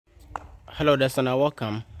Hello listener,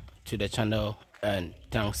 welcome to the channel and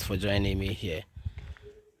thanks for joining me here.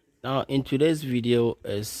 Now in today's video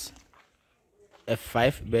is a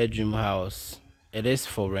 5-bedroom house. It is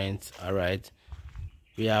for rent. All right,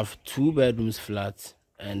 we have 2 bedrooms flat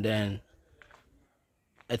and then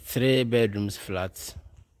a 3 bedrooms flat,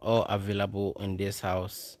 all available in this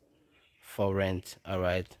house for rent. All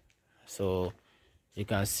right, so you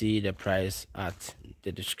can see the price at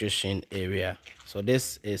the description area. So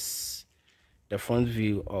this is the front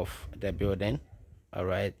view of the building. All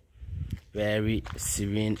right, very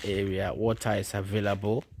serene area. Water is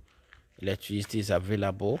available, electricity is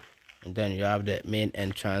available, and then you have the main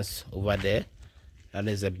entrance over there. That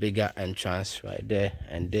is a bigger entrance right there,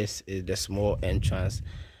 and this is the small entrance.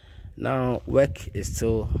 Now work is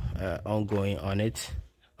still ongoing on it.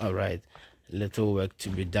 All right, little work to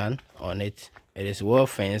be done on it. It is well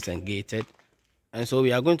fenced and gated, and so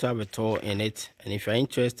we are going to have a tour in it. And if you're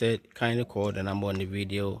interested, kindly call the number on the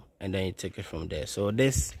video and then you take it from there. So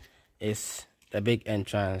this is the big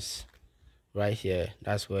entrance right here.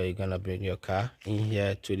 That's where you're gonna bring your car in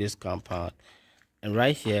here to this compound. And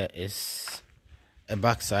right here is a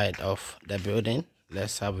back side of the building.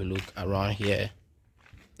 Let's have a look around here.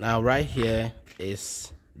 Now right here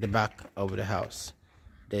is the back of the house.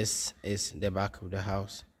 This is the back of the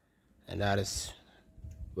house, and that is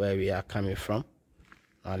where we are coming from.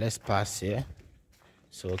 Now let's pass here.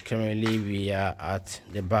 So currently we are at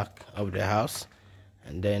the back of the house,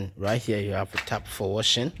 and then right here you have a tap for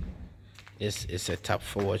washing. This is a tap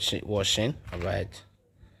for washing. All right,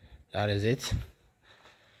 that is it.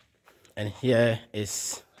 And here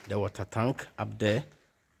is the water tank up there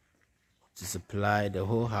to supply the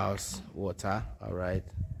whole house water. All right,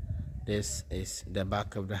 this is the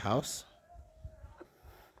back of the house.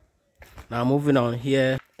 Now moving on,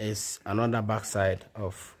 here is another back side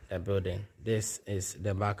of the building. This is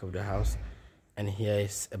the back of the house, and here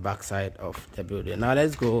is a back side of the building. Now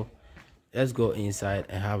let's go inside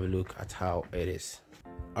and have a look at how it is.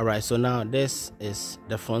 All right, so now this is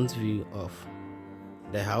the front view of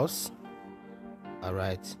the house. All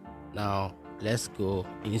right, now let's go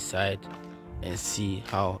inside and see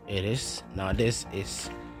how it is. Now this is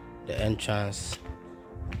the entrance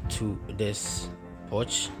to this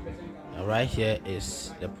porch. Now right here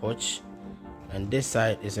is the porch, and this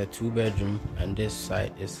side is a 2-bedroom and this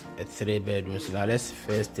side is a 3-bedroom. So now let's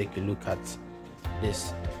first take a look at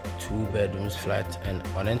this 2 bedrooms flat. And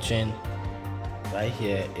on entering, right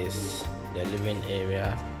here is the living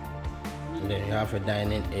area, and then you have a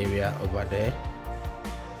dining area over there.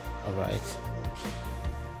 All right,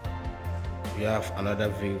 you have another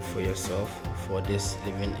view for yourself for this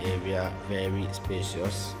living area, very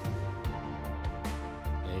spacious.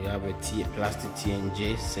 And you have a plastic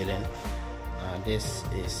TNJ ceiling. This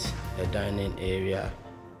is the dining area.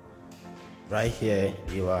 Right here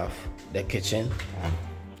you have the kitchen,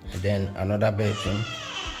 and then another bedroom.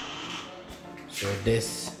 So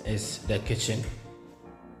this is the kitchen.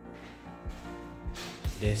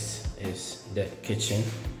 This is the kitchen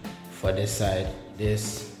for this side.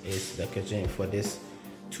 This is the kitchen for this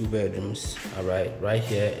 2 bedrooms. All right, right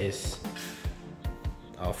here is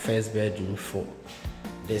our first bedroom for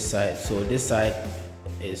this side. So this side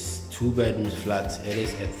is 2 bedrooms flat. It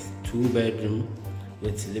is a 2-bedroom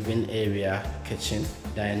with living area, kitchen,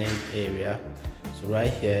 dining area. So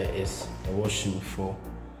right here is the washroom for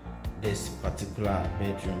this particular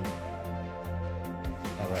bedroom.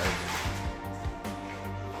 All right,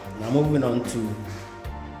 now moving on to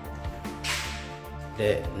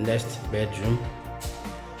the next bedroom.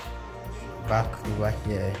 Back over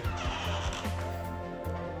here,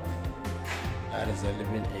 that is the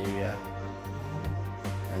living area,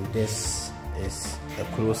 and this is a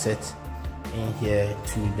closet in here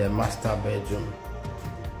to the master bedroom.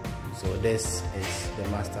 So this is the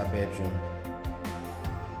master bedroom.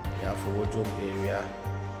 You have a wardrobe area,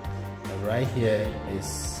 and right here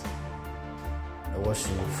is the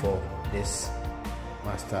washroom for this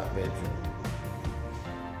master bedroom.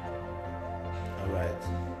 All right,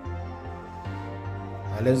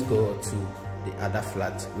 now let's go to the other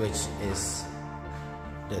flat, which is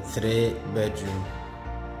the 3-bedroom.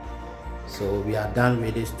 So we are done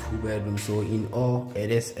with this 2-bedroom. So in all, it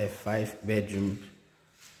is a 5-bedroom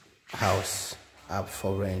house up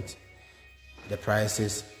for rent. The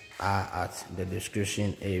prices are at the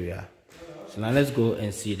description area. So now let's go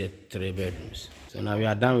and see the 3 bedrooms. So now we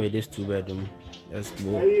are done with this 2-bedroom. Let's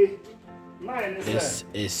go. This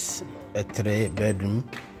is a 3-bedroom.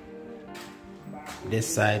 This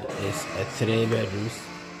side is a 3 bedrooms.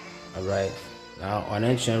 All right, now on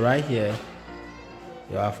entering right here,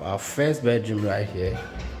 you have our first bedroom right here.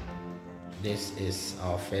 This is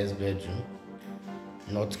our first bedroom.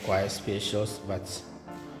 Not quite spacious, but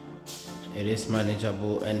it is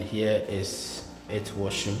manageable. And here is its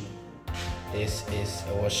washroom. This is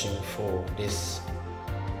a washroom for this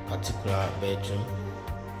particular bedroom.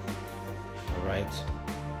 All right,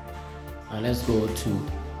 and let's go to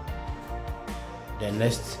the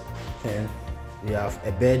next thing. We have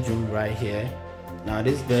a bedroom right here. Now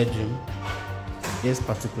this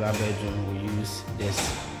particular bedroom, we use this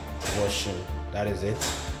washroom. That is it.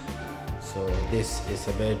 So this is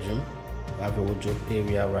a bedroom. We have a wardrobe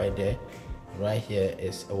area right there. Right here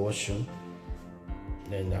is a washroom.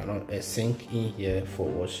 Then a sink in here for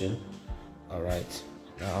washing. All right.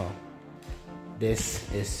 Now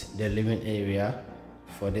this is the living area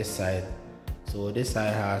for this side. So this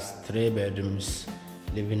side has 3 bedrooms,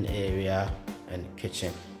 living area and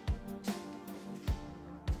kitchen.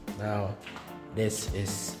 Now this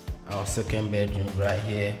is our second bedroom right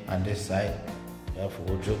here at this side. We have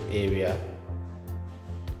wardrobe area.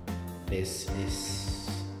 This is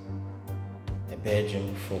a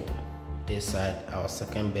bedroom for this side, our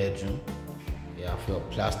second bedroom. You have your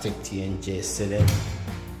plastic TNJ ceiling.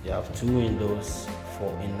 You have 2 windows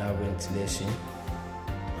for inner ventilation.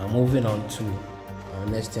 Now moving on to our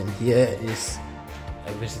next thing. Here is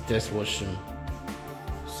a visitor's washroom.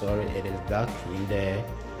 Sorry, it is dark in there.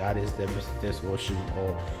 That is the visitor's washroom,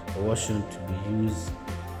 or the washroom to be used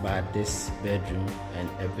by this bedroom and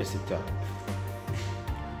a visitor.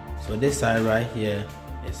 So this side right here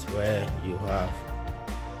is where you have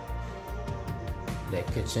the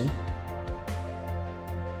kitchen.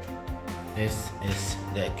 This is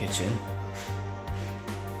the kitchen.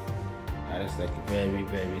 That is like a very,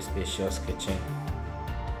 very spacious kitchen.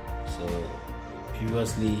 So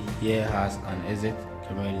previously here has an exit.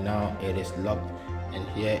 Currently now it is locked, and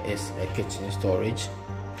here is a kitchen storage.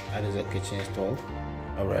 That is a kitchen stove.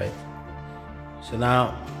 All right. So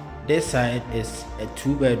now this side is a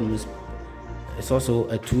 2 bedrooms. It's also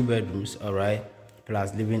a 2 bedrooms. All right,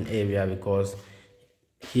 plus living area, because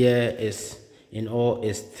here is in all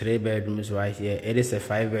is 3 bedrooms right here. It is a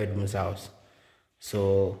 5 bedrooms house.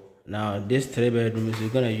 So now this 3 bedrooms we're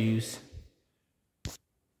gonna use.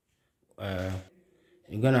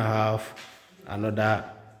 You're gonna have another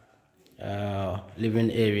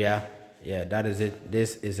living area. Yeah, that is it.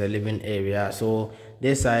 This is a living area. So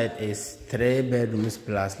this side is 3 bedrooms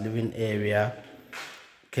plus living area,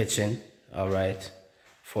 kitchen. All right,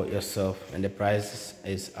 for yourself, and the price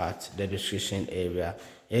is at the description area.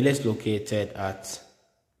 It is located at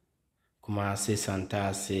Kumasi,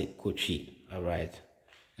 Santasi-Obuase. All right,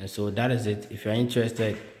 and so that is it. If you're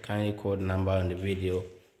interested, kindly call the number on the video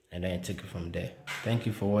and then take it from there. Thank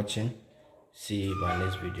you for watching. See you in my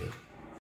next video.